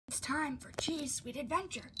time for Cheese Sweet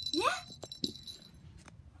Adventure. Yeah?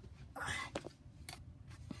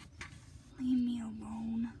 Leave me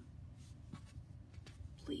alone.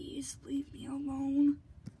 Please leave me alone.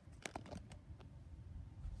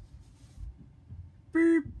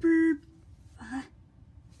 Beep, beep.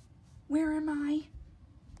 Where am I?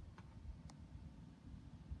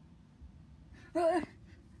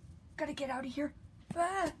 Gotta get out of here.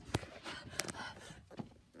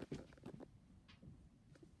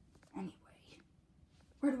 Anyway,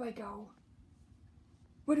 where do I go?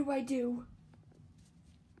 What do I do?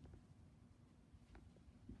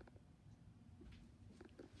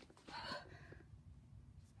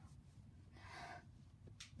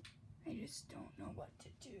 I just don't know what to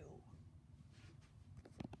do.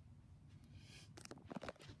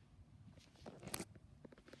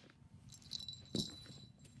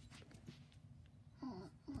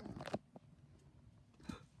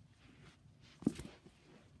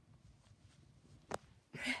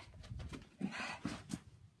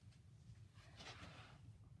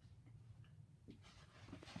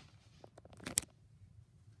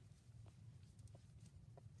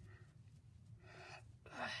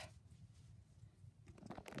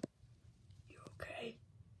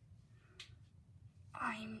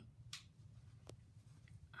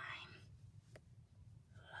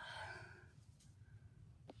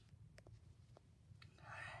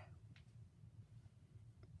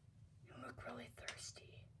 You look really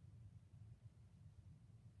thirsty.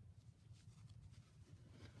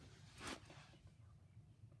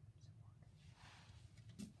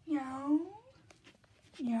 No?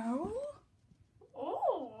 No?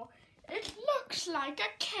 Oh, it looks like a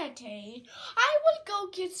kitty. I will go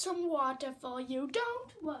get some water for you.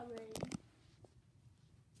 Don't worry.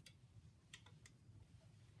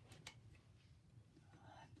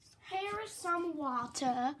 Here is some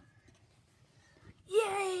water.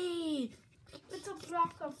 Yay! It's a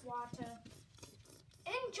block of water.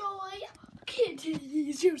 Enjoy.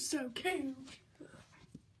 Kitties, you're so cute.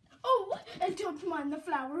 Oh, and don't mind the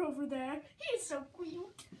flower over there. He's so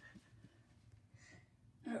cute.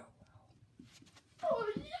 Oh. Oh,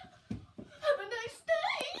 yeah. Have a nice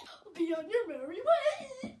day. Be on your merry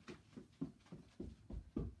way.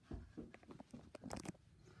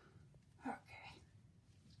 Okay.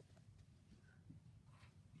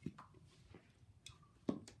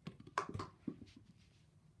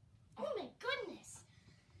 Oh my goodness.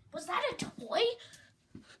 Was that a toy?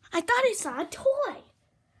 I thought I saw a toy.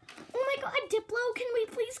 Oh my God, Diplo, can we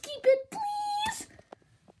please keep it, please?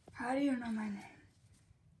 How do you know my name?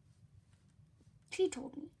 She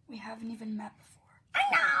told me. We haven't even met before. I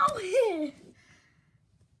know!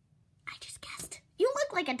 I just guessed. You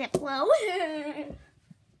look like a Diplo.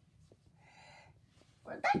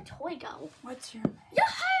 Where'd that toy go? What's your name?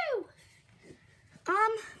 Yahoo!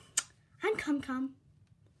 I'm Cum.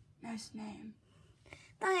 Nice name.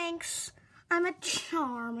 Thanks. I'm a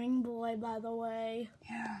charming boy, by the way.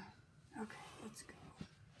 Yeah. Okay, let's go.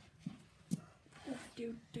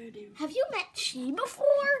 Do. Have you met Chi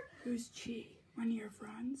before? Who's Chi? One of your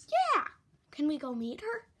friends? Yeah. Can we go meet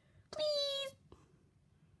her? Please?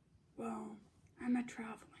 Well, I'm a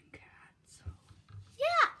traveling cat, so...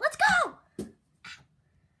 Yeah, let's go! I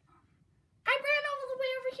ran all the way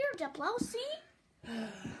over here, Diplo, see?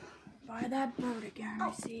 By that bird again,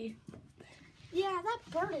 I see. Yeah, that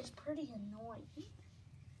bird is pretty annoying.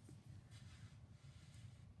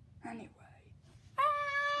 Anyway.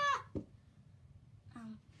 Ah!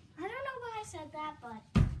 I don't know why I said that, but...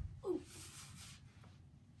 Ooh.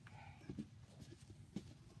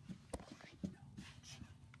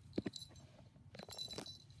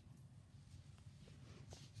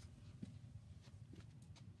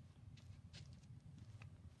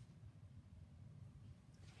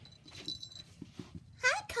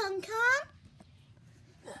 Hi, Cum.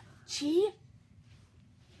 Chi?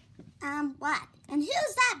 What? And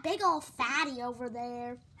who's that big old fatty over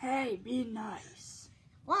there? Hey, be nice.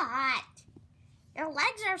 What? Your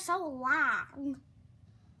legs are so long.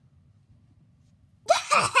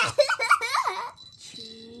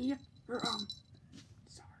 Chi? Or,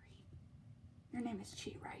 sorry. Your name is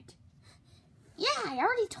Chi, right? Yeah, I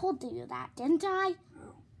already told you that, didn't I?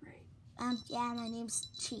 Oh, right. Yeah, my name's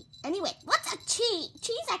Chi. Anyway, what's a Chi?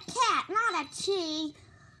 Chi's a cat, not a Chi.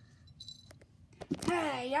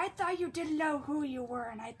 Hey, I thought you didn't know who you were,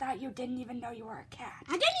 and I thought you didn't even know you were a cat.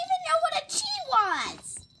 I didn't even know what a Chi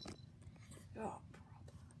was. Oh,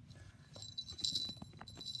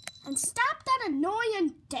 And stop that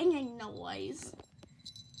annoying dinging noise.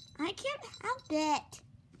 I can't help it.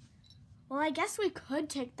 Well, I guess we could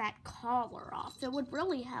take that collar off. It would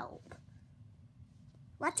really help.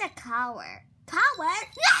 What's a collar? Collar?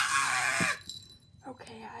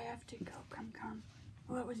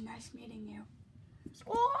 was nice meeting you.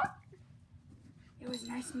 Squawk! It was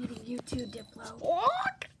nice meeting you too, Diplo.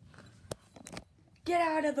 Squawk! Get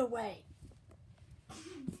out of the way.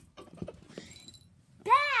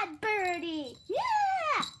 Bad birdie!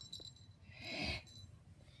 Yeah!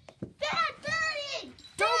 Bad birdie!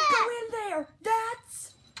 Don't go in there.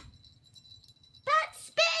 That's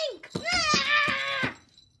Spink! Ah!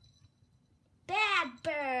 Bad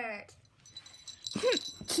bird.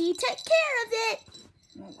 He took care of it.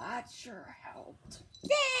 well, that sure helped.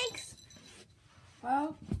 Thanks.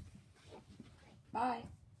 Well, bye.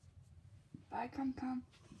 Bye, Come.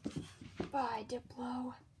 Bye,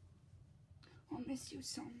 Diplo. I'll miss you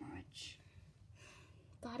so much.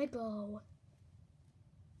 Gotta go.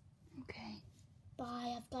 Okay.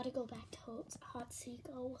 Bye. I've gotta go back to Hot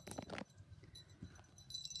Seagull.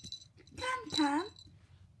 Come.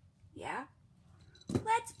 Yeah?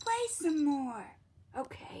 Let's play some more.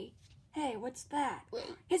 Okay. Hey, what's that? Wait.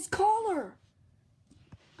 His collar.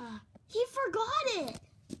 He forgot it.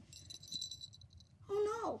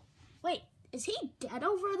 Oh no. Wait, is he dead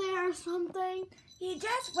over there or something? He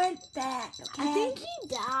just went back, okay? I think he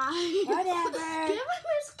died. Whatever. Give him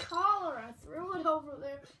his collar. I threw it over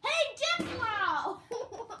there. Hey, Diplo!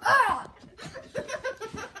 Ah!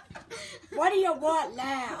 What do you want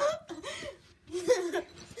now?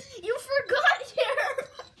 You forgot your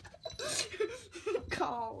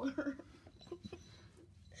collar.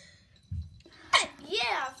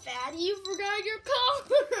 Yeah, Fatty, you forgot your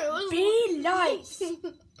collar. Be nice.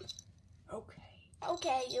 Okay.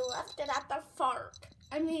 Okay, you left it at the park.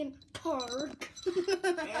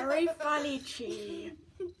 Very funny, Chi.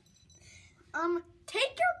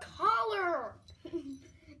 Take your collar.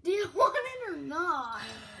 Do you want it or not?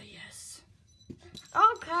 Yes.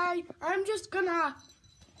 Okay, I'm just gonna...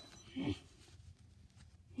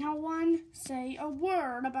 No one say a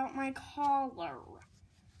word about my collar.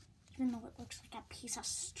 Even though it looks like a piece of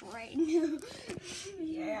string.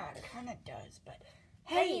 Yeah, it kind of does, but...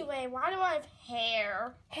 Hey, Anyway, why do I have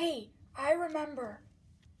hair? hey, I remember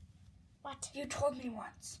What? you told me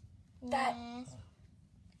once that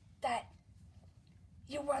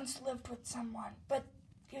you once lived with someone, but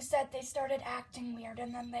you said they started acting weird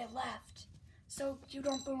and then they left. So you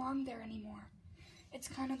don't belong there anymore. It's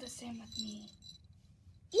kind of the same with me.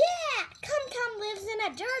 Yeah, Come lives in a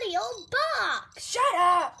dirty old box. Shut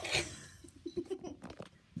up!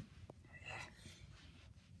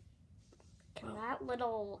 Can that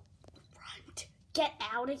little runt get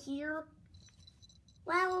out of here?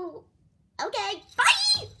 Well, okay,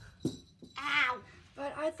 bye! Ow!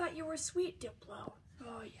 But I thought you were sweet, Diplo.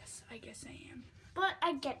 Oh, yes, I guess I am. But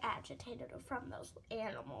I get agitated from those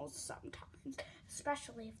animals sometimes,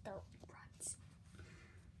 especially if they're runts.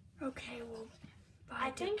 Okay, well, bye,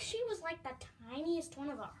 I think she was like the tiniest one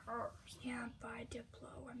of the hers. Yeah, bye,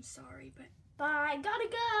 Diplo. I'm sorry, but... Bye, gotta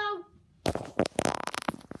go!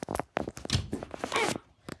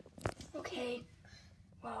 Okay,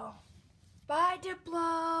 well, bye,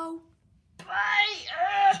 Diplo.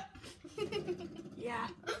 Bye! Yeah,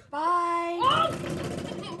 bye.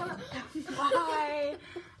 Bye.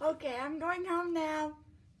 Okay, I'm going home now.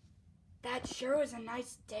 That sure was a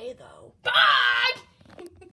nice day, though. Bye!